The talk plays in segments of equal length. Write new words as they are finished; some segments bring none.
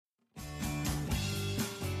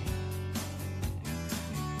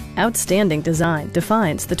Outstanding design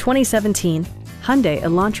defines the 2017 Hyundai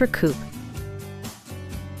Elantra Coupe.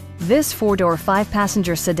 This four-door,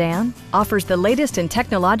 five-passenger sedan offers the latest in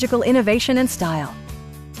technological innovation and style.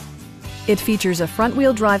 It features a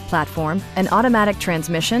front-wheel drive platform, an automatic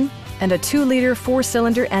transmission, and a 2-liter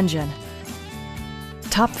four-cylinder engine.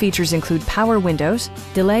 Top features include power windows,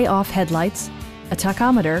 delay-off headlights, a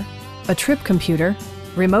tachometer, a trip computer,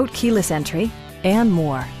 remote keyless entry, and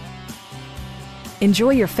more.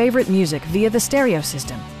 Enjoy your favorite music via the stereo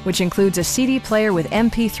system, which includes a CD player with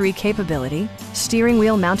MP3 capability, steering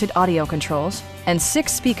wheel mounted audio controls, and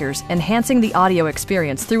 6 speakers enhancing the audio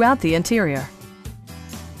experience throughout the interior.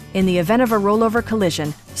 In the event of a rollover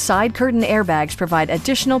collision, side curtain airbags provide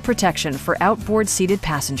additional protection for outboard seated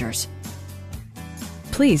passengers.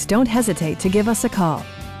 Please don't hesitate to give us a call.